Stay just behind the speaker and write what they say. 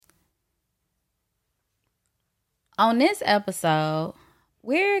On this episode,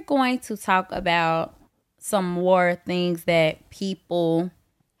 we're going to talk about some more things that people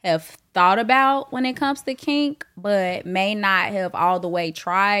have thought about when it comes to kink, but may not have all the way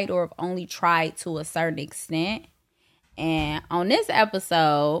tried or have only tried to a certain extent. And on this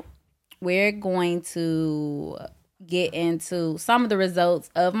episode, we're going to get into some of the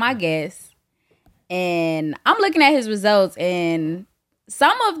results of my guests. And I'm looking at his results, and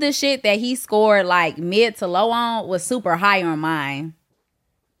some of the shit that he scored like mid to low on was super high on mine.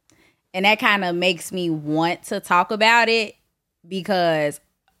 And that kind of makes me want to talk about it, because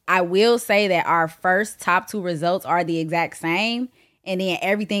I will say that our first top two results are the exact same. And then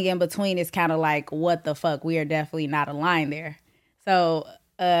everything in between is kind of like, what the fuck? We are definitely not aligned there. So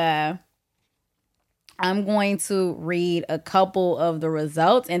I'm going to read a couple of the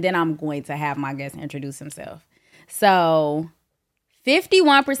results, and then I'm going to have my guest introduce himself. So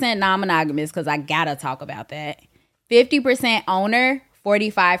 51% non-monogamous, because I gotta talk about that. 50% owner,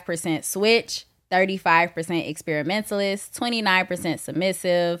 45% switch, 35% experimentalist, 29%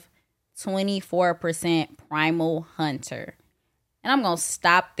 submissive, 24% primal hunter. And I'm going to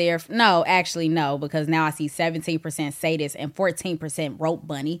stop there. No, actually, no, because now I see 17% sadist and 14% rope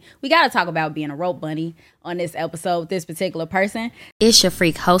bunny. We got to talk about being a rope bunny on this episode with this particular person. It's your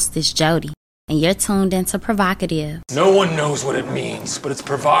freak hostess, Jody, and you're tuned into Provocative. No one knows what it means, but it's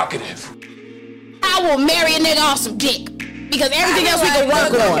provocative. I will marry a nigga off some dick, because everything else we can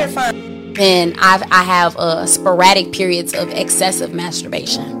work on. And I have sporadic periods of excessive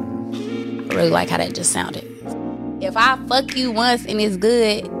masturbation. I really like how that just sounded. If I fuck you once and it's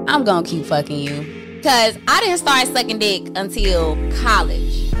good, I'm going to keep fucking you. Because I didn't start sucking dick until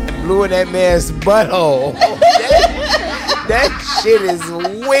college. Blew in that man's butthole. that shit is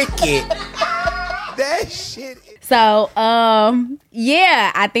wicked. That shit is... So,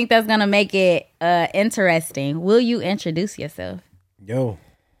 yeah, I think that's going to make it interesting. Will you introduce yourself? Yo,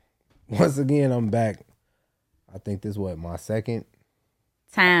 once again, I'm back. I think this my second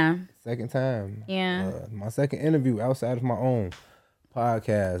time. Yeah. My second interview outside of my own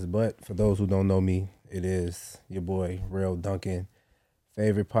podcast. But for those who don't know me, it is your boy, Real Duncan.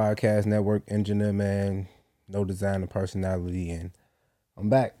 Favorite podcast network, engineer, man. No design or personality. And I'm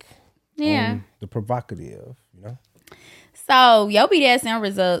back. Yeah. The provocative, you know? So, your BDSM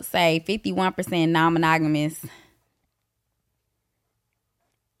results say 51% non-monogamous.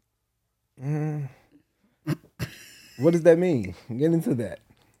 What does that mean? Get into that.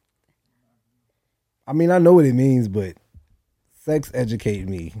 I mean, I know what it means, but sex educate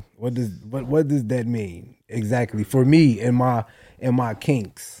me. What does that mean exactly for me and my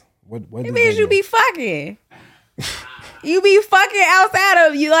kinks? What it means you be fucking. You be fucking outside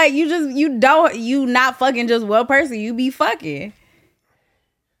of you, like you not fucking just one person. You be fucking.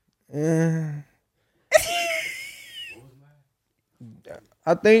 I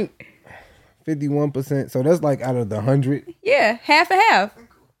think 51%. So that's like out of the 100. Yeah, half and half.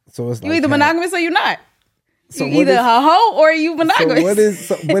 So it's like you either monogamous or you not. So you either a hoe or you monogamous.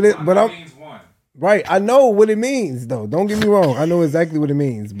 So but I'm right. I know what it means though. Don't get me wrong. I know exactly what it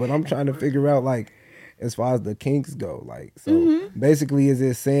means. But I'm trying to figure out like as far as the kinks go. Like so basically is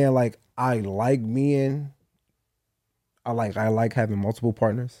it saying like I like having multiple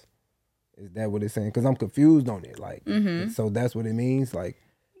partners? Is that what it's saying? Because I'm confused on it. Like so that's what it means. Like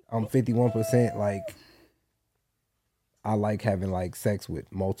I'm 51% like I like having like sex with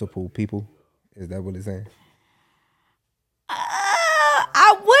multiple people. Is that what it's saying?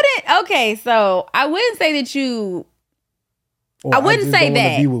 I wouldn't. Okay, so I wouldn't say that you. Or I wouldn't say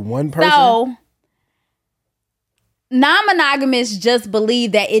that. Be with one person. So non-monogamous just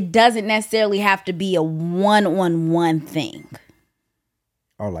believe that it doesn't necessarily have to be a one-on-one thing.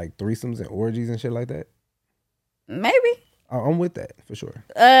 Or like threesomes and orgies and shit like that. Maybe. I'm with that for sure.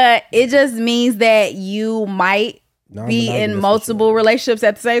 It just means that you might be in multiple relationships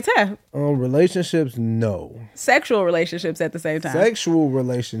at the same time. Relationships, no. Sexual relationships at the same time. Sexual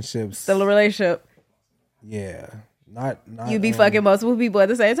relationships. Still a relationship. Yeah. Not you be fucking multiple people at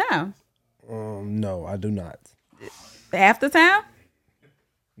the same time. No, I do not. Half the time?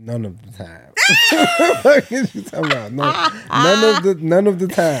 None of the time. What are you talking about? None of the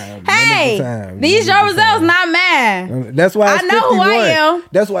time. Hey, these your results, not mine. That's why it's I know 51. who I am.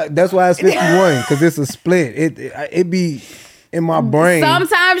 That's why it's 51, because it's a split. It be in my brain.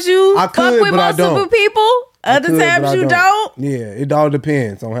 Sometimes you fuck with multiple people. Other times you don't. Yeah, it all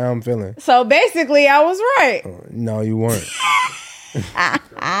depends on how I'm feeling. So basically, I was right. No, you weren't.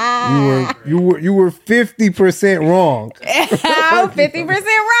 you were 50% wrong. I'm 50%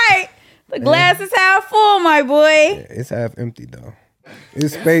 right. The glass is half full, my boy. Yeah, it's half empty though.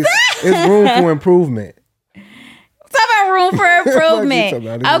 It's space. It's room for improvement. Room for improvement. Fuck you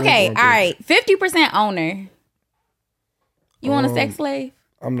talking about? Okay, all right. 50% owner. You want a sex slave?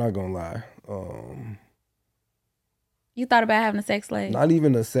 I'm not gonna lie. You thought about having a sex slave? Not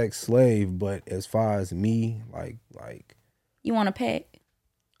even a sex slave, but as far as me, like You want a pet?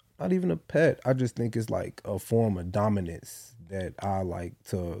 not even a pet. I just think it's like a form of dominance that I like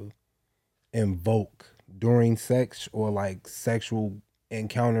to invoke during sex or like sexual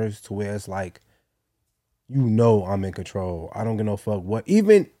encounters, to where it's like, I'm in control. I don't give no fuck what.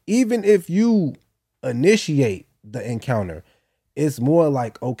 Even if you initiate the encounter, it's more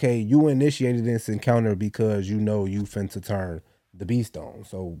like, okay, you initiated this encounter because you finna turn the beast on.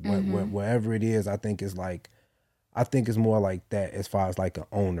 So wherever it is, I think it's more like that as far as like an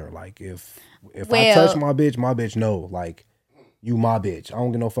owner. Like if I touch my bitch know, like, you my bitch. I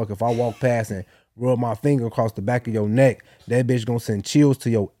don't give no fuck if I walk past and rub my finger across the back of your neck. That bitch gonna send chills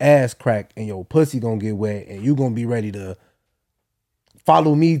to your ass crack and your pussy gonna get wet and you gonna be ready to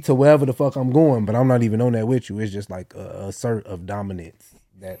follow me to wherever the fuck I'm going. But I'm not even on that with you. It's just like a assert of dominance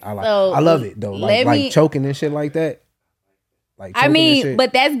that I like. So, I love it though. Like choking and shit like that. Like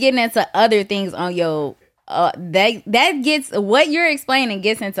but that's getting into other things on your that gets what you're explaining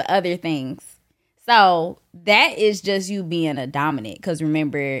gets into other things. So that is just you being a dominant. Because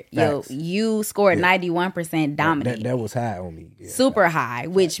remember, you scored 91% dominant. That was high on me. Yeah, super high,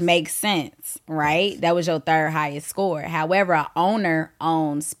 which makes sense, right? That was your third highest score. However, an owner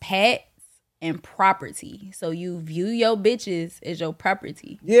owns pets and property. So you view your bitches as your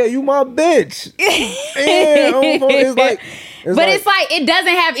property. Yeah, you my bitch. It's like it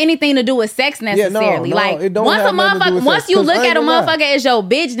doesn't have anything to do with sex necessarily. Yeah, it don't once you look at a motherfucker as your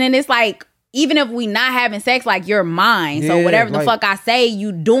bitch, then it's like, even if we not having sex, like, you're mine. So whatever the fuck I say,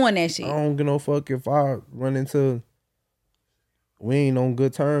 you doing that shit. I don't give no fuck if I run into, we ain't on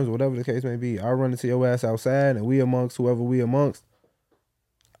good terms, whatever the case may be. I run into your ass outside and we amongst whoever we amongst.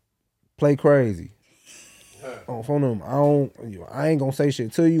 Play crazy. On phone them, I ain't gonna say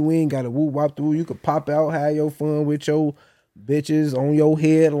shit to you. We ain't gotta woo wop through. You could pop out, have your fun with your bitches on your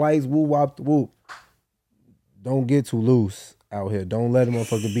headlights, woo wop whoop. Don't get too loose out here. Don't let a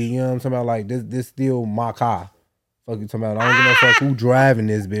motherfucker be, I'm talking about, like, this still my car. Fuck you talking about. I don't give no fuck who driving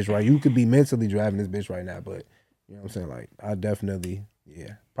this bitch, right? You could be mentally driving this bitch right now, but you know what I'm saying? Like, I definitely,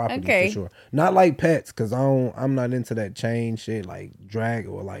 property for sure. Not like pets, cause I'm not into that chain shit, like drag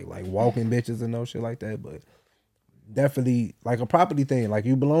or like walking bitches and no shit like that, but definitely like a property thing. Like,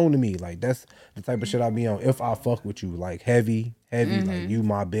 you belong to me. Like, that's the type of shit I be on if I fuck with you. Like, heavy, like, you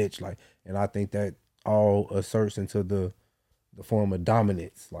my bitch. Like, and I think that all asserts into the form of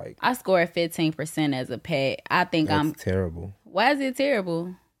dominance. Like, I scored 15% as a pet. I think that's terrible. Why is it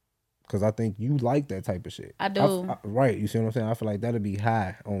terrible? Because I think you like that type of shit. I do. Right. You see what I'm saying? I feel like that'd be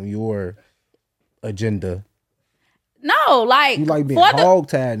high on your agenda. No, like, you like being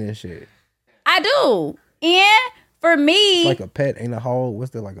hog-tied and shit. I do. And for me, it's like a pet. Ain't a hog. What's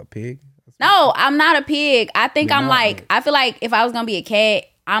that, like a pig? No, I'm not a pig. I think I'm like, I feel like if I was gonna be a cat,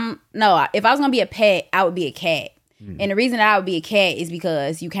 if I was gonna be a pet, I would be a cat. And the reason that I would be a cat is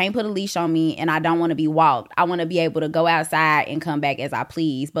because you can't put a leash on me and I don't want to be walked. I want to be able to go outside and come back as I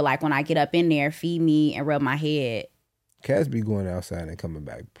please. But like, when I get up in there, feed me and rub my head. Cats be going outside and coming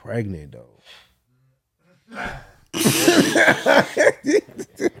back pregnant though. I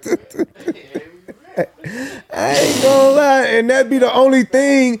ain't gonna lie, and that be the only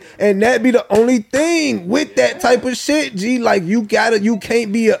thing with that type of shit, G. Like, you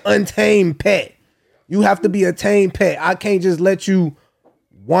can't be an untamed pet. You have to be a tamed pet. I can't just let you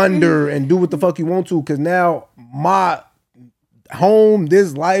wander and do what the fuck you want to, because now my home,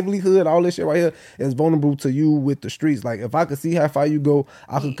 this livelihood, all this shit right here is vulnerable to you with the streets. Like, if I could see how far you go,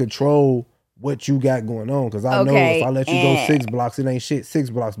 I could control what you got going on, because I know if I let you go 6 blocks, it ain't shit 6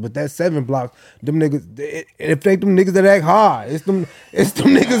 blocks, but that 7 blocks, them niggas, if they them niggas that act hard, it's them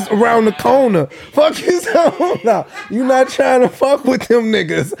niggas around the corner. Fuck you now. You not trying to fuck with them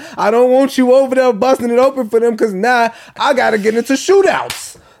niggas. I don't want you over there busting it open for them, because now I gotta get into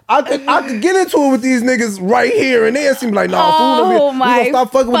shootouts. I could get into it with these niggas right here, and they seem like, nah, we gonna stop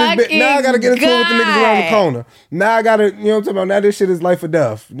fucking with this bitch. Now I gotta get into it with the niggas around the corner. Now I gotta, you know what I'm talking about? Now this shit is life or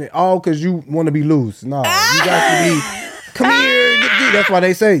death. All because you want to be loose. Nah, you got to be, come here. That's why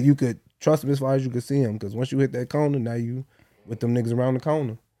they say you could trust them as far as you could see them, because once you hit that corner, now you with them niggas around the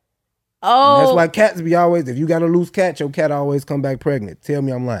corner. Oh, and that's why cats be always, if you got a loose cat, your cat always come back pregnant. Tell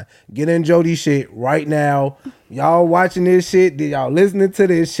me I'm lying. Get in Jody shit right now. Y'all watching this shit, y'all listening to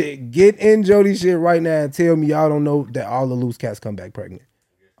this shit, get in Jody shit right now and tell me y'all don't know that all the loose cats come back pregnant.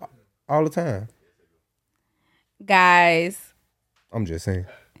 All the time. Guys. I'm just saying.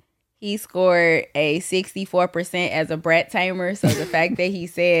 He scored a 64% as a brat tamer. So the fact that he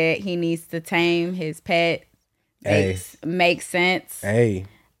said he needs to tame his pet makes sense. Hey.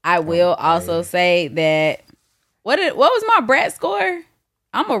 I will also say that what was my brat score?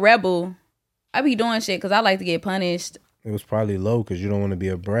 I'm a rebel. I be doing shit because I like to get punished. It was probably low because you don't want to be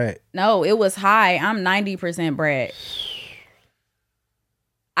a brat. No, it was high. I'm 90% brat.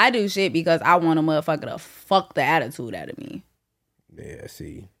 I do shit because I want a motherfucker to fuck the attitude out of me. Yeah,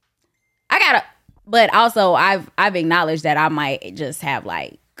 see. But also I've acknowledged that I might just have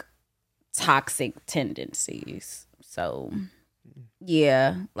like toxic tendencies. So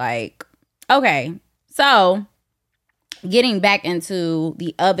yeah, like, okay. So getting back into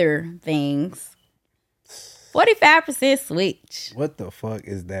the other things, 45% switch. What the fuck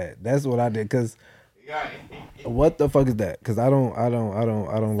is that? That's what I did. Cause what the fuck is that? Cause I don't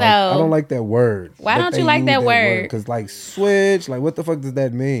like that word. Why don't you like that word? Cause like switch, like what the fuck does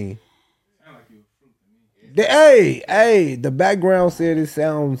that mean? Hey, the background said it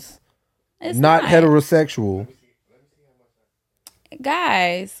sounds not heterosexual.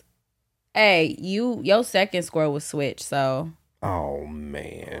 Guys, hey, your second score was switch, so. Oh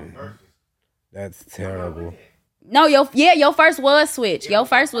man, that's terrible. No, your first was switch. Your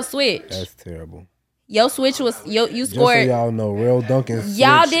first was switch. That's terrible. Your switch was you scored. Just so y'all know, Real Duncan.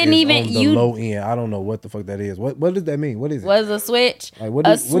 Y'all didn't even on the low end. I don't know what the fuck that is. What does that mean? What is it? Was a switch? Like what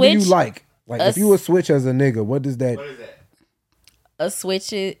do you like? Like if you a switch as a nigga, what does that? What is that? A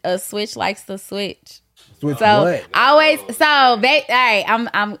switch likes to switch. Switch So what? always all right. I'm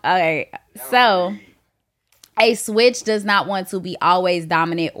all right. So a switch does not want to be always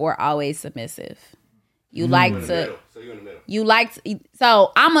dominant or always submissive. You like to. So you're in the middle. You like to,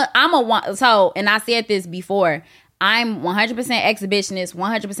 so I'm a one. So and I said this before. I'm 100% exhibitionist,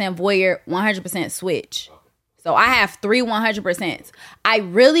 100% voyeur, 100% switch. So I have 3 100%. I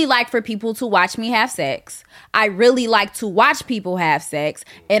really like for people to watch me have sex. I really like to watch people have sex.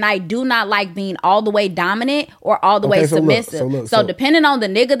 And I do not like being all the way dominant or all the way submissive. So depending on the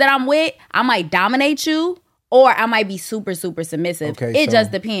nigga that I'm with, I might dominate you or I might be super, super submissive. It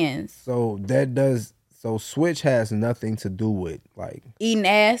just depends. So switch has nothing to do with like eating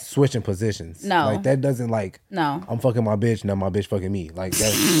ass, switching positions. No, like that doesn't like. No, I'm fucking my bitch now. My bitch fucking me. Like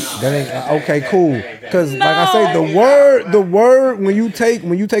that ain't okay. Cool. Because like I say, the word when you take a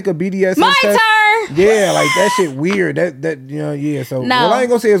BDSM my test, turn. Yeah, like that shit weird. That you know yeah. So well, I ain't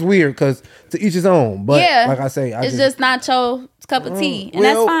gonna say it's weird because to each his own. But like I say, it's just not your cup of tea, and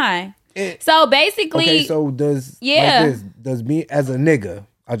that's fine. So basically, okay. So does me as a nigga?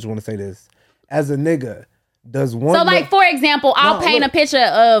 I just want to say this. As a nigga, does one... So, like, for example, I'll paint a picture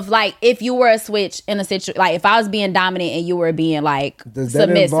of, like, if you were a switch in a situation... Like, if I was being dominant and you were being, like, does that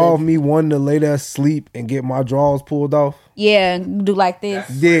submissive. involve me wanting to lay there, sleep, and get my drawers pulled off? Yeah, do like this.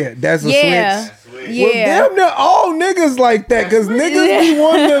 That's a switch. Yeah. Well, damn near all niggas like that, because niggas be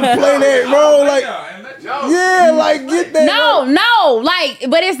wanting to play that role, like... Yeah, like get that. No, like,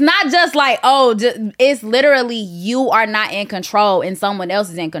 but it's not just like, it's literally you are not in control and someone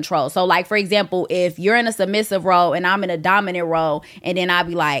else is in control. So, like, for example, if you're in a submissive role and I'm in a dominant role, and then I'll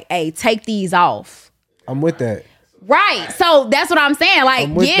be like, hey, take these off. I'm with that. Right. So that's what I'm saying.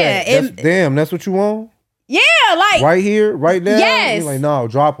 Like, damn, that's what you want? Yeah, like right here, right there. Yes. You're like, no,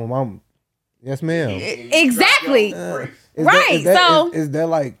 drop them. Yes, ma'am. Exactly. Is that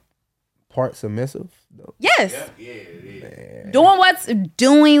like part submissive? Though? Yes. Yeah, it is.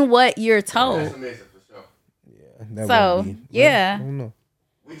 Doing what you're told. That's submissive for sure. Yeah. So yeah. I don't know.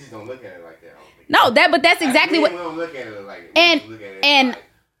 We just don't look at it like that. But that's exactly what. We don't look at it like. And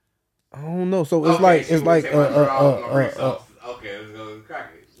I don't know. So it's like okay, let's go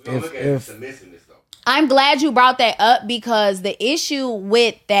crack it. We don't look at submissiveness though. I'm glad you brought that up because the issue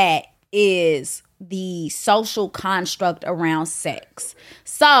with that is the social construct around sex.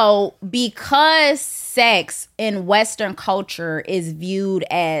 So because sex in Western culture is viewed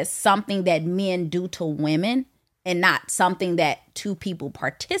as something that men do to women and not something that two people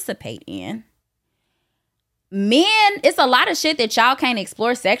participate in, men, it's a lot of shit that y'all can't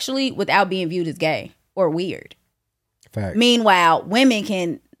explore sexually without being viewed as gay or weird. Fact. Meanwhile, women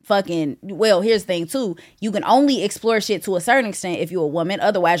can here's the thing too. You can only explore shit to a certain extent if you're a woman.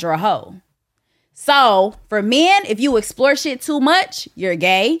 Otherwise, you're a hoe. So for men, if you explore shit too much, you're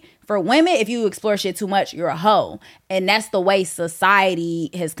gay. For women, if you explore shit too much, you're a hoe. And that's the way society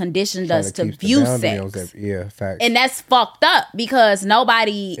has conditioned us to view sex. Yeah, facts. And that's fucked up because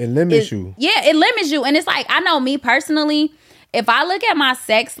nobody... It limits you. Yeah, it limits you. And it's like, I know me personally, if I look at my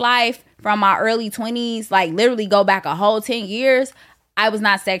sex life from my early 20s, like literally go back a whole 10 years, I was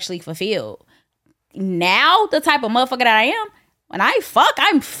not sexually fulfilled. Now, the type of motherfucker that I am, when I fuck,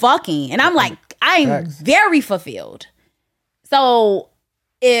 I'm fucking. And I'm like, I'm very fulfilled. So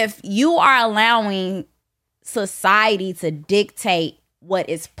if you are allowing society to dictate what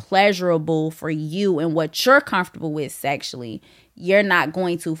is pleasurable for you and what you're comfortable with sexually, you're not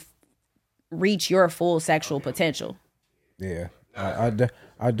going to reach your full sexual potential. Yeah, I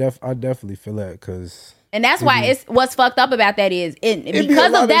definitely feel that because, and that's why it's what's fucked up about that is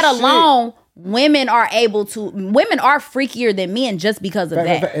because of that alone, women are freakier than men just because of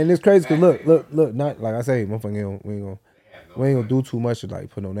that. And it's crazy because look, not like I say, motherfucker, we ain't gonna do too much to like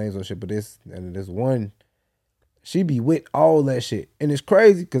put no names on shit, but this one, she be with all that shit, and it's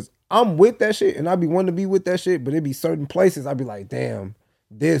crazy because I'm with that shit, and I be wanting to be with that shit, but it be certain places I be like, damn,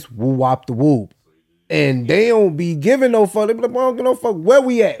 this woo wop the whoop. And they don't be giving no fuck. They be like, I don't give no fuck. Where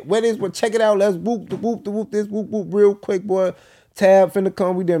we at? Where this? Well, check it out. Let's whoop the whoop this whoop whoop real quick, boy. Tab finna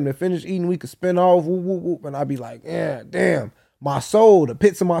come. We damn to finish eating. We could spin off whoop whoop whoop. And I be like, yeah, damn. My soul, the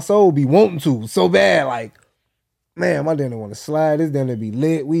pits of my soul be wanting to so bad. Like, man, my damn want to slide. This damn to be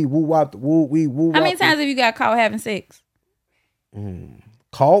lit. We woo wop the whoop. We woo. How many times have you got caught having sex?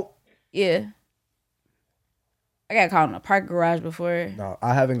 Caught? Yeah. I got caught in a park garage before. No,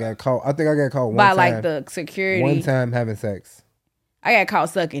 I haven't got caught. I think I got caught one by time. like the security. One time having sex. I got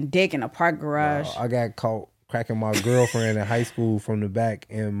caught sucking dick in a park garage. I got caught cracking my girlfriend in high school from the back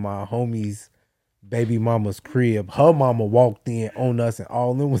in my homie's baby mama's crib. Her mama walked in on us and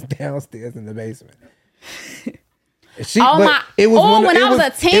all of them was downstairs in the basement. When I was a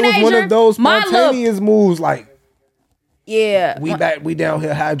teenager, it was one of those spontaneous moves like, yeah, we down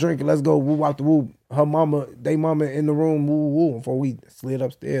here high drinking. Let's go woo out the woo. Her mama, they mama in the room woo woo. Before we slid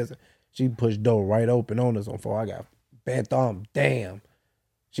upstairs, she pushed door right open on us. Before I got bad thumb, damn.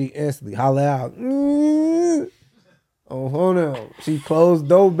 She instantly holler out. Oh, hold on. She closed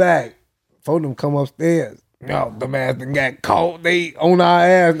door back. For them come upstairs. No, the ass done got caught. They on our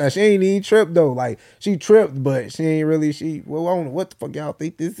ass. Now, she ain't even tripped, though. Like, she tripped, but she ain't really, I don't know what the fuck y'all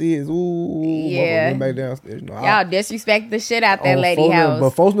think this is. Ooh, yeah. Went back downstairs. Y'all disrespect the shit out that lady house.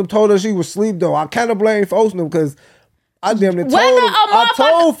 But Fosnum told her she was asleep, though. I kind of blame Fosnum, because I damn near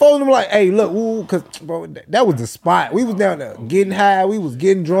told Fosnum, like, hey, look, ooh, because, bro, that was the spot. We was down there getting high. We was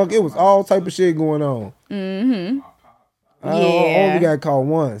getting drunk. It was all type of shit going on. Mm-hmm. I only got caught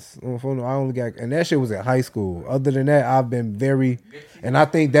once. And that shit was in high school. Other than that, I've been and I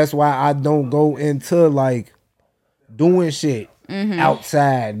think that's why I don't go into like doing shit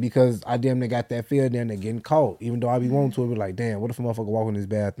outside, because I damn near got that fear down there getting caught. Even though I be wanting to, I be like, damn, what if a motherfucker walk in this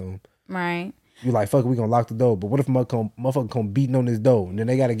bathroom? Right. You like, fuck it, we gonna lock the door. But what if a motherfucker come beating on this door, and then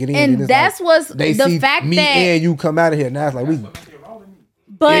they gotta get in? And that's like, what's they the see fact me that and you come out of here. Now it's like we.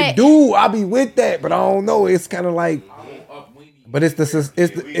 But dude, I be with that, but I don't know. It's kind of like. But it's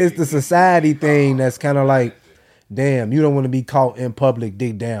the society thing that's kind of like, damn, you don't want to be caught in public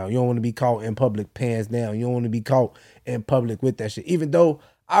dick down. You don't want to be caught in public pants down. You don't want to be caught in public with that shit. Even though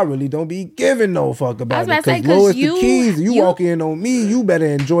I really don't be giving no fuck about it. Because Louis the Keys, you walk in on me, you better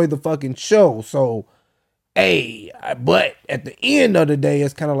enjoy the fucking show. So, hey, but at the end of the day,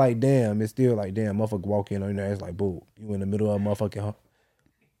 it's kind of like, damn, it's still like, damn, motherfucker walk in on there, it's like, boo, you in the middle of a motherfucking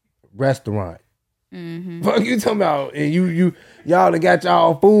restaurant. Mm-hmm. Fuck you talking about, and y'all done got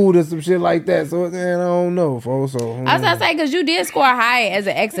y'all food or some shit like that. So man, I don't know, folks. So I was gonna say, because you did score high as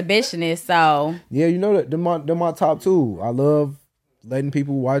an exhibitionist, so yeah, you know that they're my top two. I love letting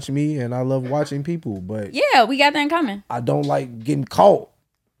people watch me, and I love watching people. But yeah, we got that in common. I don't like getting caught.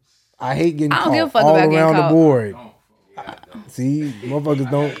 I hate getting caught. I don't give a fuck all about around getting the board. See,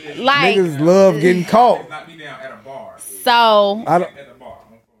 motherfuckers don't like. Niggas love getting caught. So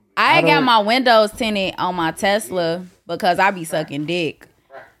I got don't- my windows tinted on my Tesla because I be sucking dick.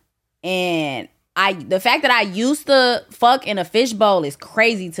 And the fact that I used to fuck in a fishbowl is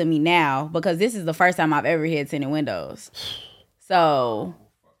crazy to me now, because this is the first time I've ever had tinted windows. So,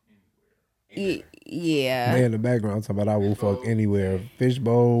 yeah. Man in the background talking about I will fuck anywhere.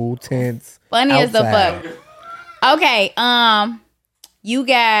 Fishbowl, tents. Funny outside. as the fuck. Okay, you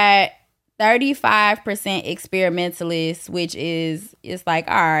got 35% experimentalist, which is, it's like,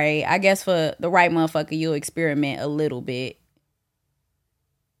 all right, I guess for the right motherfucker, you'll experiment a little bit.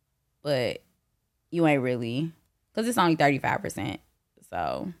 But you ain't really, because it's only 35%.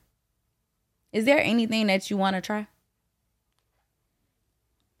 So, is there anything that you want to try?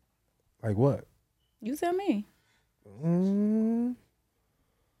 Like what? You tell me. No.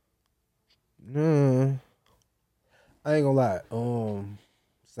 I ain't gonna lie.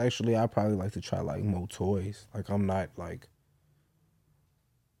 Sexually, I probably like to try like more toys. Like I'm not like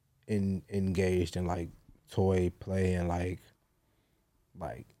engaged in like toy play and like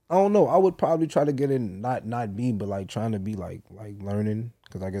I don't know. I would probably try to get in, not be, but like trying to be like learning,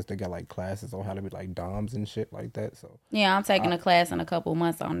 because I guess they got like classes on how to be like doms and shit like that. So yeah, I'm taking a class in a couple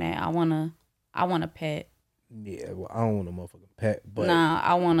months on that. I want a pet. Yeah, well, I don't want a motherfucking pet, but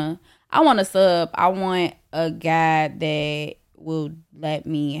I want a sub. I want a guy that will let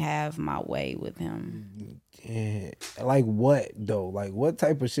me have my way with him. Yeah, like what though? Like what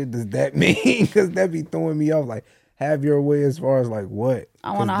type of shit does that mean? Because that be throwing me off. Like have your way as far as like what?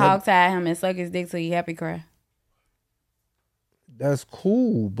 I want to hog tie him and suck his dick till he happy cry. That's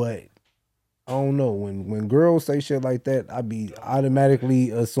cool, but I don't know. When girls say shit like that, I be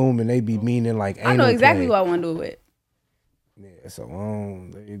automatically assuming they be meaning like anal I know exactly play. what I want to do with. Yeah, so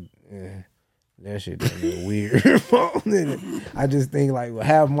that shit weird. I just think like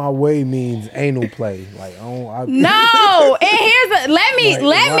have my way means anal play. Like no, and here's let me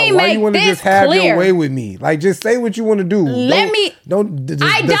why make you want to this just have clear. your way with me? Like just say what you want to do. Don't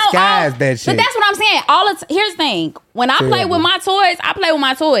disguise that shit. But that's what I'm saying. Here's the thing. When I play with my toys, I play with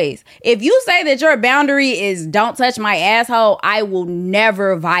my toys. If you say that your boundary is don't touch my asshole, I will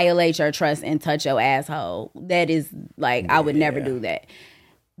never violate your trust and touch your asshole. That is like I would never do that.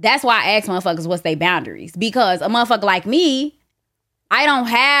 That's why I ask motherfuckers what's their boundaries. Because a motherfucker like me, I don't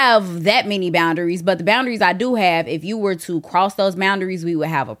have that many boundaries. But the boundaries I do have, if you were to cross those boundaries, we would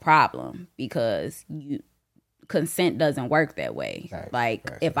have a problem. Because consent doesn't work that way.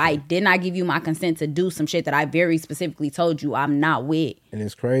 If I did not give you my consent to do some shit that I very specifically told you I'm not with. And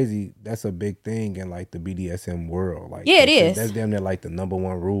it's crazy. That's a big thing in like the BDSM world. Like yeah, it is. That's damn near like the number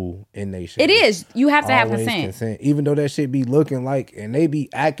one rule in they shit. It is. You have to have consent. Even though that shit be looking like, and they be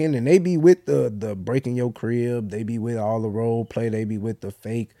acting, and they be with the breaking your crib. They be with all the role play. They be with the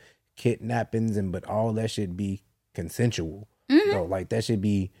fake kidnappings, but all that shit be consensual. So like that should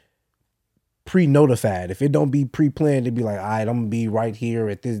be pre-notified. If it don't be pre-planned, it'd be like, all right, I'm gonna be right here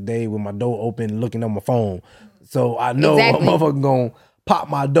at this day with my door open looking on my phone. So I know a motherfucker gonna pop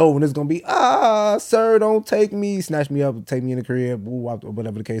my door and it's gonna be, sir, don't take me, snatch me up, take me in the crib, or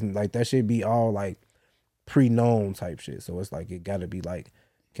whatever the case. Like that should be all like pre-known type shit. So it's like it gotta be like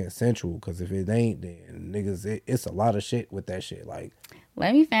consensual, because if it ain't, then niggas, it's a lot of shit with that shit. Like,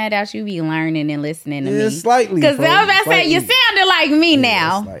 let me find out you be learning and listening to me. Slightly. Because I was about to say, you sounded like me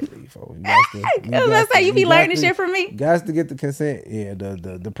now. Slightly, folks. I was about to say, you be learning shit from me. Guys to get the consent. Yeah,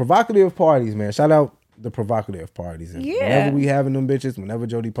 the provocative parties, man. Shout out the provocative parties. And whenever we having them bitches, whenever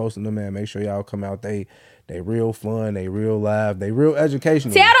Jody posting them, man, make sure y'all come out. They real fun, they real live, they real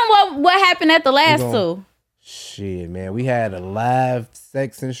educational. Tell them what happened at the last two. Shit, man. We had a live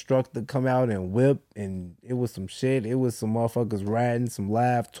sex instructor come out and whip, and it was some shit. It was some motherfuckers riding some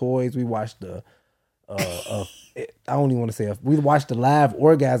live toys. We watched I don't even want to say we watched the live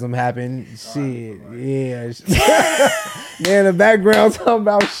orgasm happen. Shit, yeah. Man, the background talking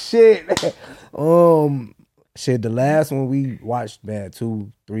about shit. Shit, the last one we watched, man,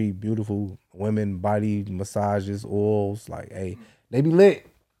 2-3 beautiful women body massages, oils. Like, hey, they be lit.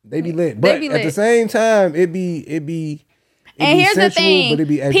 But at the same time, it be and here's sensual, the thing, but it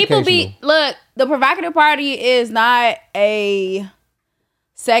be educational. Look, the provocative party is not a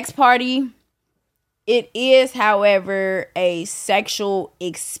sex party. It is, however, a sexual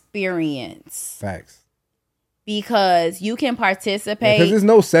experience. Facts. Because you can participate. Because there's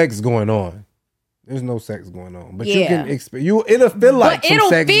no sex going on. There's no sex going on, but you can it'll feel like some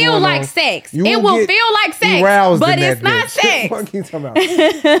sex feel going like on. sex. It will feel like sex, but it's not sex. What you talking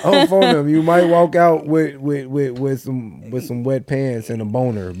about? On phone them, you might walk out with some wet pants and a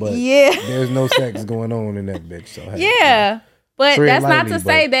boner, but there's no sex going on in that bitch. So but that's not to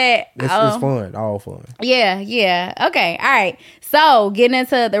say that it's fun, all fun. Yeah. Okay, all right. So getting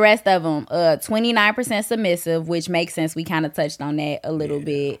into the rest of them, 29% submissive, which makes sense. We kind of touched on that a little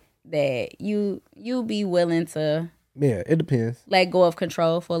bit. That you be willing to it depends, let go of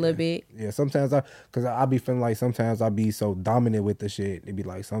control for a little bit. Sometimes I be feeling like sometimes I be so dominant with the shit, it be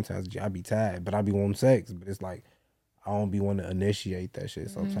like sometimes I be tired, but I be wanting sex, but it's like I don't be wanting to initiate that shit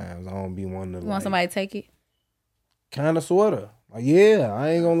sometimes. I don't be wanting to want somebody to take it, kind of sorta like,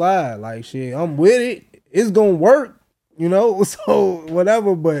 I ain't gonna lie, like shit, I'm with it, it's gonna work, so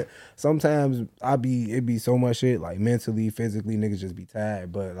whatever. But sometimes it be so much shit, like mentally, physically, niggas just be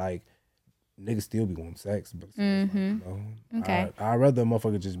tired, but like niggas still be wanting sex. But okay, I'd rather a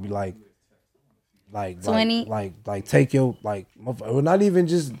motherfucker just be like 20, like take your or not even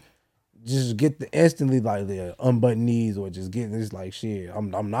just get the instantly like the unbuttoned knees, or just get this like shit.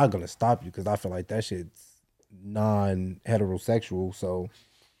 I'm not gonna stop you because I feel like that shit's non-heterosexual, so.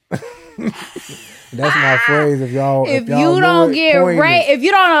 That's my phrase. If y'all don't get raped, if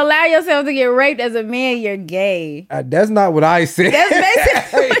you don't allow yourself to get raped as a man, you're gay. That's not what I said. That's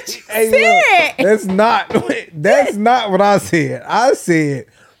basically what you said. Look, that's not what I said. I said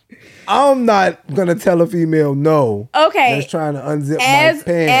I'm not gonna tell a female no. Okay. That's trying to unzip my pants.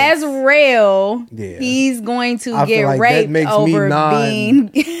 As real, he's going to get like raped that makes over me being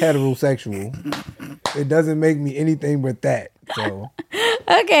heterosexual. It doesn't make me anything but that. So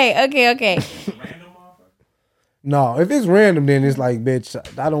Okay. No, if it's random, then it's like, bitch,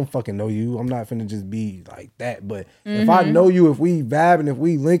 I don't fucking know you. I'm not finna just be like that. But if I know you, if we vibing, if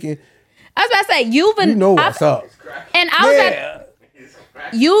we linking, I was about to say you know what's up. And I was like,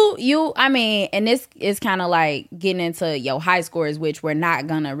 I mean, and this is kind of like getting into your high scores, which we're not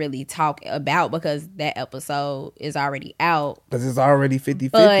gonna really talk about because that episode is already out. Because it's already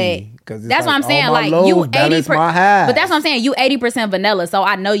 50-50. Because that's what I'm saying. Like you 80%, but that's what I'm saying. You 80% vanilla, so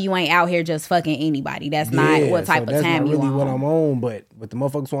I know you ain't out here just fucking anybody. That's not what type of time you on. That's not really what I'm on. But with the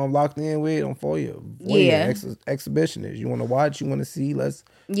motherfuckers who I'm locked in with, I'm for you. Exhibitionist. You want to watch? You want to see? I'm with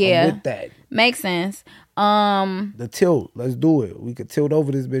that. Makes sense. The tilt. Let's do it. We could tilt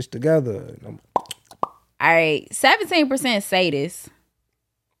over this bitch together. All right. 17% sadist.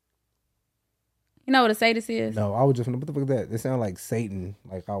 You know what a sadist is? No, I was just, what the fuck is that? It sounds like Satan.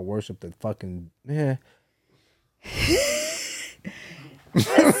 Like I worship the fucking, A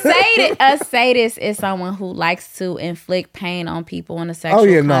sadist is someone who likes to inflict pain on people in a sexual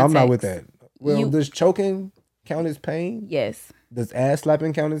context. I'm not with that. Well, does choking count as pain? Yes. Does ass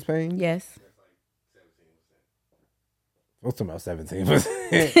slapping count as pain? Yes. What's about 17%?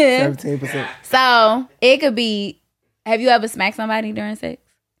 17%. So it could be. Have you ever smacked somebody during sex?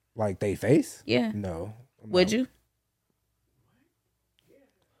 Like they face? Yeah. No. Would you?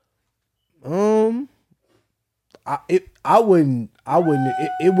 I wouldn't.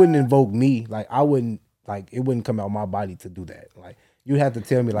 It wouldn't invoke me. Like I wouldn't. Like it wouldn't come out my body to do that. Like you'd have to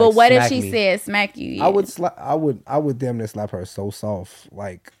tell me. Like, but what if she said smack you? Yeah. I would damn near slap her so soft.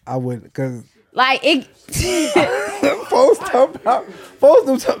 Like I would, because. Like it. Folks them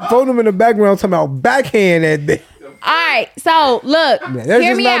in the background talking about backhand that day. All right, so look, man, that's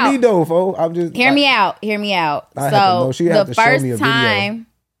hear just me not out. Me though, folks. I'm just hear me out. So the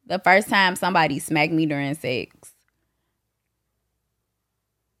first time somebody smacked me during sex,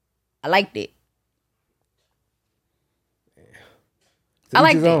 I liked it. I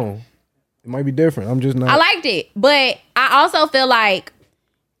liked it. It might be different. I'm just not. I liked it, but I also feel like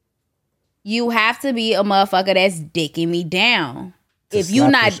you have to be a motherfucker that's dicking me down. If you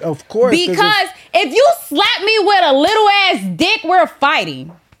not, of course, because if you slap me with a little ass dick, we're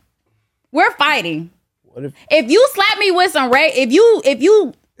fighting. We're fighting. What if you slap me with some if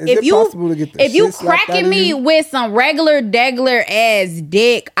you cracking me with some regular degler ass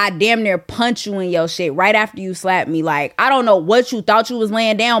dick, I damn near punch you in your shit right after you slap me. Like, I don't know what you thought you was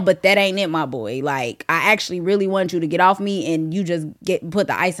laying down, but that ain't it, my boy. Like, I actually really want you to get off me, and you just put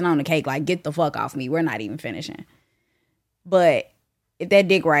the icing on the cake. Like, get the fuck off me. We're not even finishing. But if that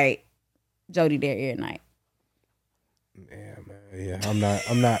dick right, Jody there every night. Yeah, man. Yeah, I'm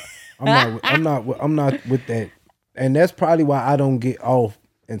not with that, and that's probably why I don't get off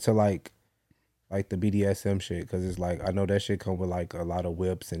into like the BDSM shit, because it's like I know that shit come with like a lot of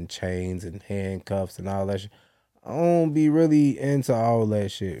whips and chains and handcuffs and all that shit. I don't be really into all that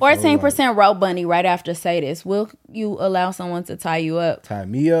shit. 14% rope bunny right after say this. Will you allow someone to tie you up? Tie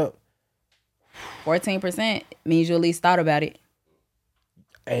me up? 14% means you at least thought about it.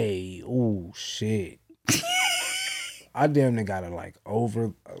 Hey, oh shit. I damn near gotta like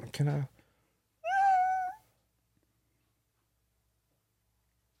over. Can I?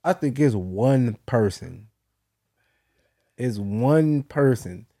 I think it's one person. It's one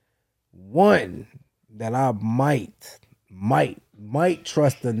person. One that I might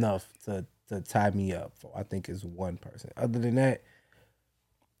trust enough to tie me up for. I think it's one person. Other than that,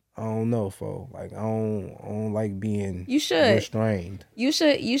 I don't know, fo. Like I don't like being restrained. You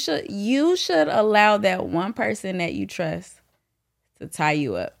should allow that one person that you trust to tie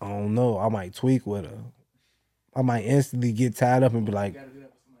you up. I don't know. I might tweak with her. I might instantly get tied up and be like.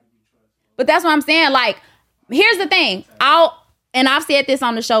 But that's what I'm saying. Like, here's the thing. I've said this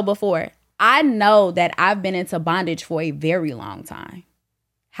on the show before. I know that I've been into bondage for a very long time.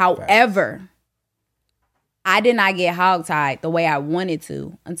 However, I did not get hogtied the way I wanted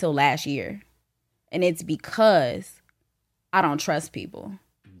to until last year. And it's because I don't trust people.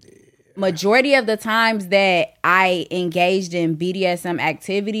 Yeah. Majority of the times that I engaged in BDSM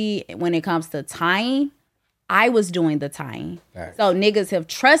activity when it comes to tying, I was doing the tying. Right. So niggas have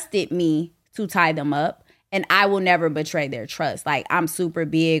trusted me to tie them up. and I will never betray their trust. Like, I'm super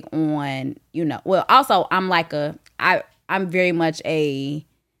big on, well, also I'm like I'm very much I'm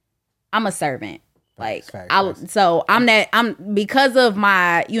a servant. Like, I'm because of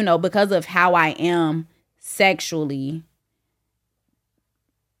my, because of how I am sexually,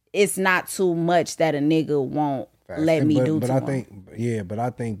 it's not too much that a nigga won't let me do to him. But I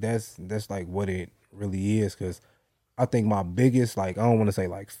think that's like what it really is, because I think my biggest, like, I don't want to say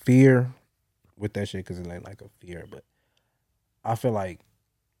like fear with that shit, because it ain't like a fear, but I feel like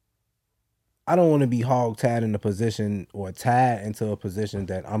I don't want to be hog-tied in a position or tied into a position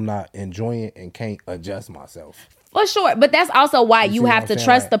that I'm not enjoying and can't adjust myself. For sure. But that's also why you have to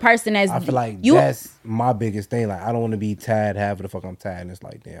trust the person as I feel like that's my biggest thing. Like, I don't want to be tied however the fuck I'm tied, and it's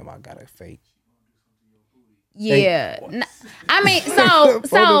like, damn, I gotta fake. Yeah. I mean, so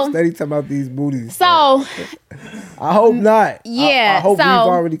steady talking about these booties. So I hope not. Yeah. I hope we've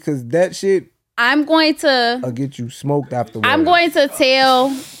already, because that shit I'm going to get you smoked afterwards. I'm going to tell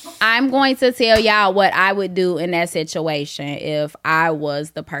y'all what I would do in that situation if I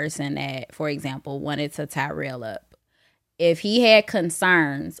was the person that, for example, wanted to tie Tyrell up. If he had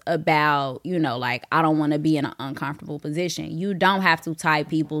concerns about, like, I don't want to be in an uncomfortable position, you don't have to tie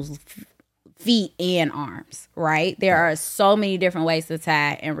people's feet and arms, right? There are so many different ways to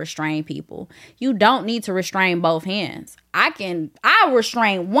tie and restrain people. You don't need to restrain both hands. I'll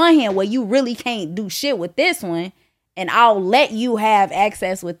restrain one hand where you really can't do shit with this one, and I'll let you have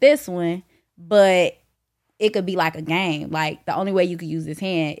access with this one, but it could be like a game. Like, the only way you could use this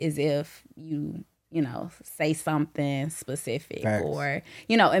hand is if you say something specific. Facts. Or,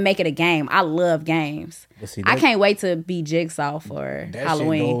 and make it a game. I love games. See, I can't wait to be Jigsaw for that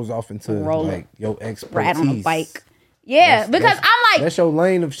Halloween. That shit goes off into like your expertise. Ride on a bike. Yeah, because I'm like, that's your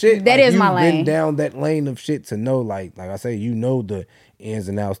lane of shit. That like, is my lane. You've been down that lane of shit to know, like I say, the ins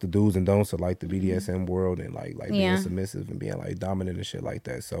and outs, the do's and don'ts of like the BDSM world, and like being submissive and being like dominant and shit like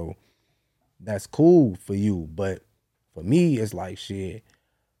that. So that's cool for you, but for me, it's like, shit,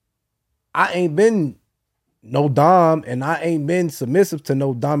 I ain't been no dom, and I ain't been submissive to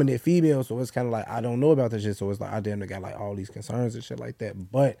no dominant female, so it's kind of like, I don't know about this shit, so it's like, I damn near got like all these concerns and shit like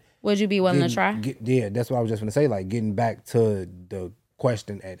that. But would you be willing to try? Yeah, that's what I was just gonna say. Like, getting back to the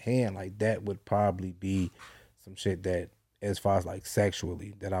question at hand, like, that would probably be some shit that, as far as like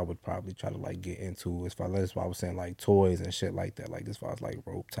sexually, that I would probably try to like get into. As far as I was saying, like toys and shit like that, like as far as like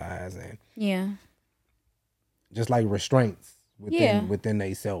rope ties and just like restraints within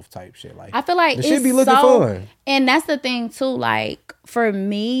they self type shit. Like, I feel like the shit be looking fun. And that's the thing too. Like, for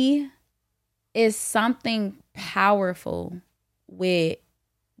me, it's something powerful with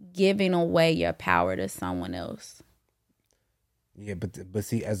giving away your power to someone else. Yeah, but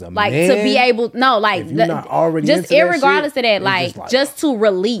see, as a like, man, to be able, if you're not already just into irregardless of that, like just to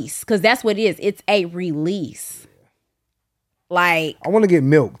release, because that's what it is. It's a release. Like, I want to get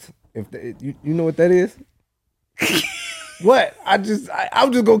milked. You know what that is? What? I'm just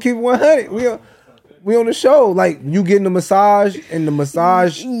gonna keep it 100. We on the show. Like, you getting a massage, and the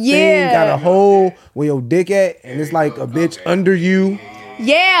massage thing got a hole where your dick at, and it's like a bitch under you.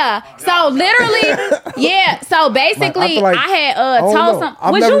 Yeah. So literally, So basically, like, I had told some.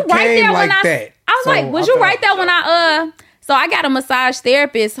 Was you right there when I was like, was you right there when I So I got a massage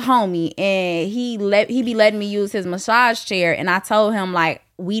therapist, homie, and he be letting me use his massage chair, and I told him, like,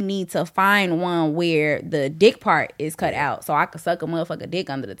 we need to find one where the dick part is cut out, so I could suck a motherfucker dick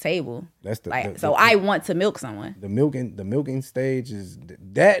under the table. That's I want to milk someone. The milking stage is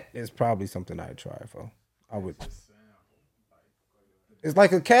probably something I'd try for. I would. It's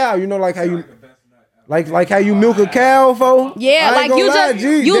like a cow, like how you. Like how you milk a cow, fo? Yeah, like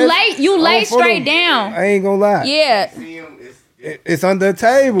you lay straight down. I ain't gonna lie. Yeah. It's under the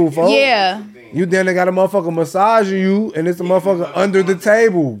table, folks. Yeah. You then they got a motherfucker massaging you, and it's a motherfucker under the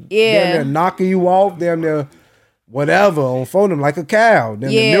table. Yeah. They're knocking you off. They're whatever on phone like a cow. They're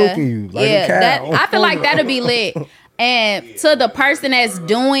milking you like a cow. I feel like that'll be lit. And to the person that's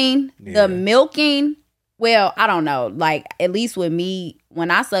doing the milking, well, I don't know. Like, at least with me,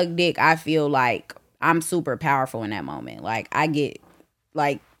 when I suck dick, I feel like I'm super powerful in that moment. Like, I get,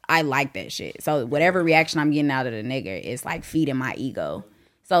 like, I like that shit. So whatever reaction I'm getting out of the nigga is like feeding my ego.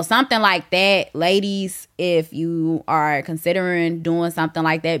 So something like that, ladies, if you are considering doing something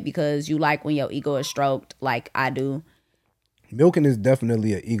like that because you like when your ego is stroked, like I do. Milking is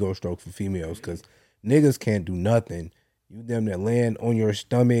definitely an ego stroke for females, because niggas can't do nothing. You damn near laying on your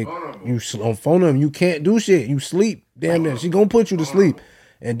stomach. You on phone them. You can't do shit. You sleep. Damn near. She gonna put you to sleep.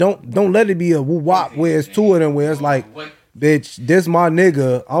 And don't let it be a woo wop where it's two of them, where it's like bitch, this my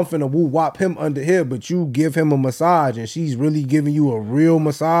nigga. I'm finna woo wop him under here, but you give him a massage and she's really giving you a real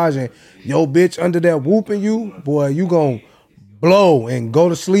massage and yo bitch under there whooping you, boy, you gon' blow and go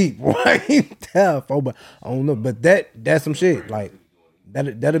to sleep right there. But I don't know, but that's some shit. Like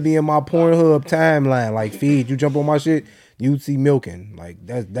that'll be in my Pornhub timeline. Like feed, you jump on my shit, you see milking. Like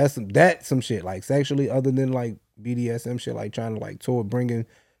that's some shit. Like sexually, other than like BDSM shit, like trying to like bringing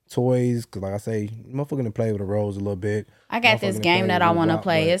toys, cause like I say, motherfucker gonna play with the rolls a little bit. I got this game that I want to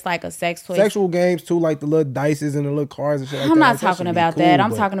play. It's like a sex toy. Sexual games too, like the little dices and the little cards and shit like that. I'm not talking about that.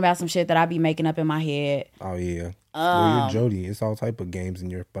 I'm talking about some shit that I be making up in my head. Oh yeah. Well, you're Jody. It's all type of games in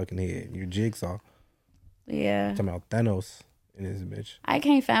your fucking head. You're Jigsaw. Yeah. I'm talking about Thanos in this bitch. I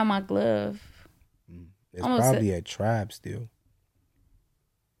can't find my glove. It's probably at Tribe still.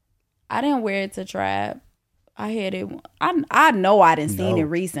 I didn't wear it to Tribe. I had it. I know I didn't seen it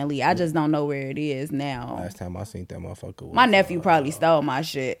recently. I just don't know where it is now. Last time I seen that motherfucker was, my nephew probably stole my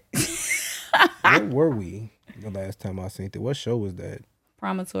shit. Where were we the last time I seen it? What show was that?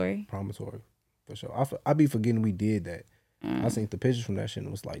 Promontory. For sure. I be forgetting we did that. I seen the pictures from that shit and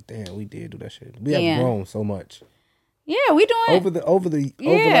it was like, damn, we did do that shit. We have grown so much. Yeah, we doing over like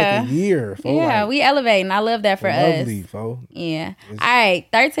a year. Yeah, like, we elevating. I love that for lovely, us. Fo. Yeah. All right,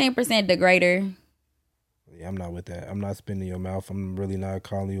 13% degrader. Yeah, I'm not with that. I'm not spitting in your mouth. I'm really not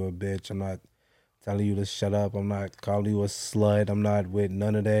calling you a bitch. I'm not telling you to shut up. I'm not calling you a slut. I'm not with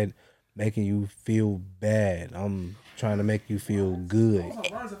none of that making you feel bad. I'm trying to make you feel good.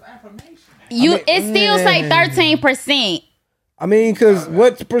 It still say 13%. I mean, because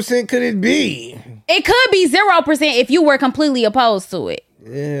what percent could it be? It could be 0% if you were completely opposed to it.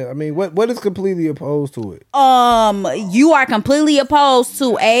 Yeah, I mean, what is completely opposed to it? You are completely opposed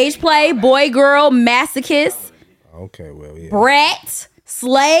to age play, boy, girl, masochist. Okay, well, yeah. Brat,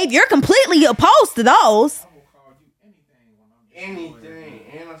 slave. You're completely opposed to those. Anything,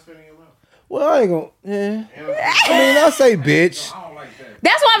 and I'm spinning your mouth. Well, I ain't gonna. Yeah. I mean, I say bitch. I don't like that.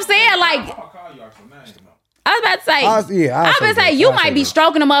 That's what I'm saying. Like, I'm gonna call you out your name. I was about to say, I was about to say, you might be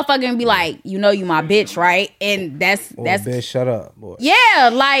stroking a motherfucker and be like, you know, you my bitch, right? And that's bitch, shut up, boy.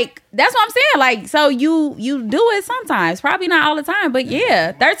 Yeah, like that's what I'm saying. Like, so you do it sometimes, probably not all the time, but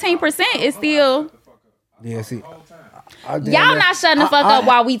yeah, 13% is still. Yeah, see, y'all not shutting the fuck up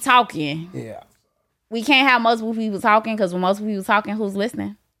while we talking. Yeah, we can't have multiple people talking because when multiple people talking, who's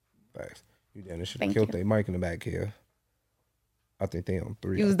listening? Thanks. You damn should have killed their mic in the back here. I think they on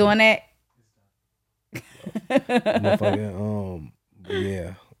 3. You was doing that. Motherfucking,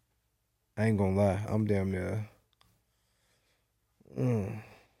 yeah, I ain't gonna lie, I'm damn near.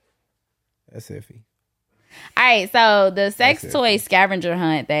 That's iffy. All right, so the sex toy scavenger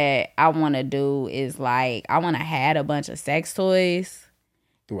hunt that I want to do is like I want to have a bunch of sex toys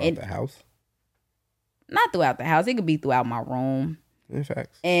throughout the house. Not throughout the house. It could be throughout my room. In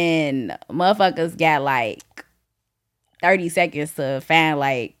fact. And motherfuckers got like 30 seconds to find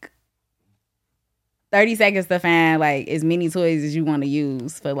like. 30 seconds to find like as many toys as you want to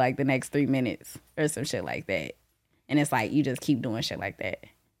use for like the next 3 minutes or some shit like that. And it's like you just keep doing shit like that.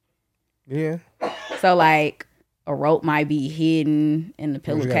 Yeah. So like a rope might be hidden in the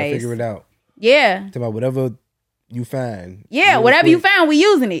pillowcase. You gotta figure it out. Yeah. Talk about whatever you find. Yeah, whatever you find, we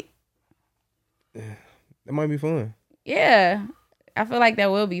using it. That might be fun. Yeah. I feel like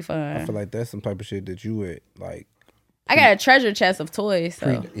that will be fun. I feel like that's some type of shit that you would like. I got a treasure chest of toys.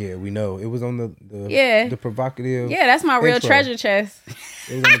 So. Yeah, we know. It was on the provocative. Yeah, that's my real treasure chest.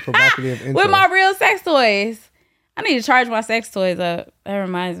 It was on the provocative intro. With my real sex toys. I need to charge my sex toys up. That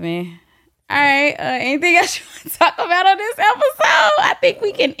reminds me. All right. Anything else you want to talk about on this episode? I think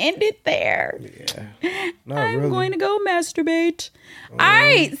we can end it there. Yeah. I'm going to go masturbate. All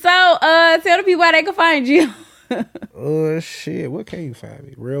right. So tell the people how they can find you. Shit. What can you find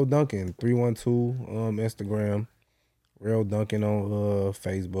me? Real Duncan 312 Instagram. Real Duncan on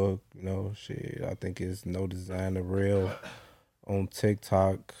Facebook, you know, shit. I think it's No Designer Real on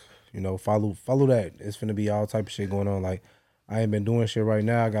TikTok. You know, follow that. It's finna be all type of shit going on. Like, I ain't been doing shit right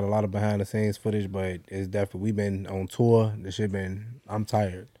now. I got a lot of behind the scenes footage, but it's definitely we been on tour. I'm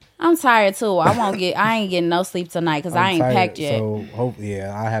tired. I'm tired too. I ain't getting no sleep tonight because I ain't packed yet. So hopefully,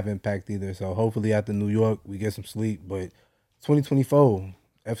 I haven't packed either. So hopefully after New York we get some sleep. But 2024.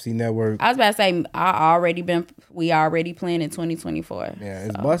 FC Network. I was about to say we already planning 2024. Yeah,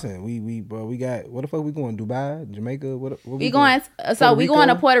 it's busting. We got what the fuck we going? Dubai, Jamaica. What we going? So we going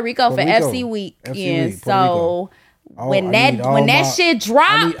to Puerto Rico for FC Week. Yeah. So when that shit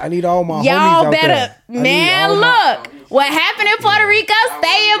drop, I need all my y'all homies better out there. man look. What happened in Puerto Rico?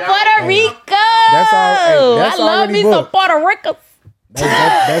 Stay in Puerto Rico. That's I love me some Puerto Rico.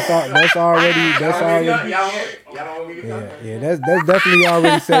 That's already. Yeah. That's definitely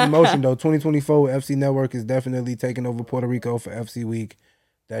already set in motion though. 2024 FC Network is definitely taking over Puerto Rico for FC Week.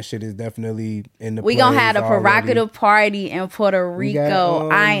 That shit is definitely in the. We gonna have a provocative party in Puerto Rico.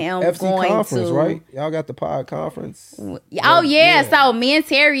 I am FC going conference, to. Right? Y'all got the pod conference. Oh yeah. So me and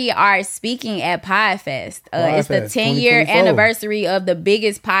Terry are speaking at PodFest. It's the 10-year anniversary of the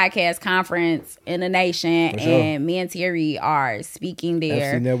biggest podcast conference in the nation, and me and Terry are speaking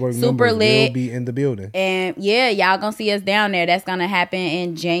there. FC Network super lit. Will be in the building, and yeah, y'all gonna see us down there. That's gonna happen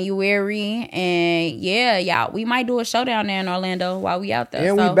in January, and yeah, y'all, we might do a show down there in Orlando while we out there.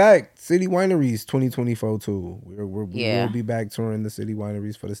 And we back City Wineries 2024 too. We will be back touring the City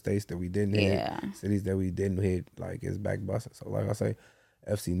Wineries for the states that we didn't hit, cities that we didn't hit. Like it's back busting. So like I say,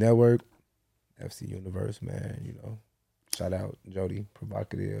 FC Network, FC Universe, man. You know, shout out Jody,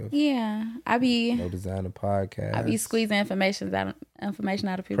 provocative. Yeah, I be No Designer Podcast. I be squeezing information out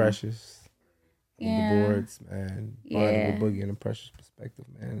of people. Precious, the boards, man. Yeah, Boogie and a Precious perspective,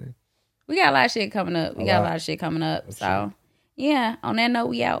 man. We got a lot of shit coming up. So. Yeah, on that note,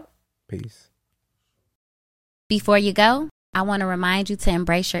 we out. Peace. Before you go, I want to remind you to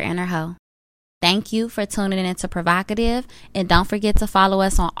embrace your inner hoe. Thank you for tuning in to Provocative, and don't forget to follow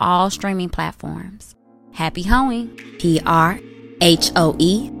us on all streaming platforms. Happy hoeing.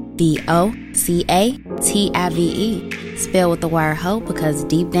 PRHOEVOCATIVE. Spell with the word hoe because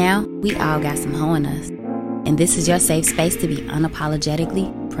deep down, we all got some hoe in us. And this is your safe space to be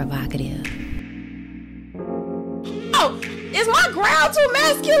unapologetically provocative. Is my growl too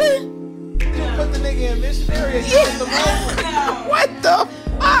masculine? Put the nigga in missionary. Yeah. What the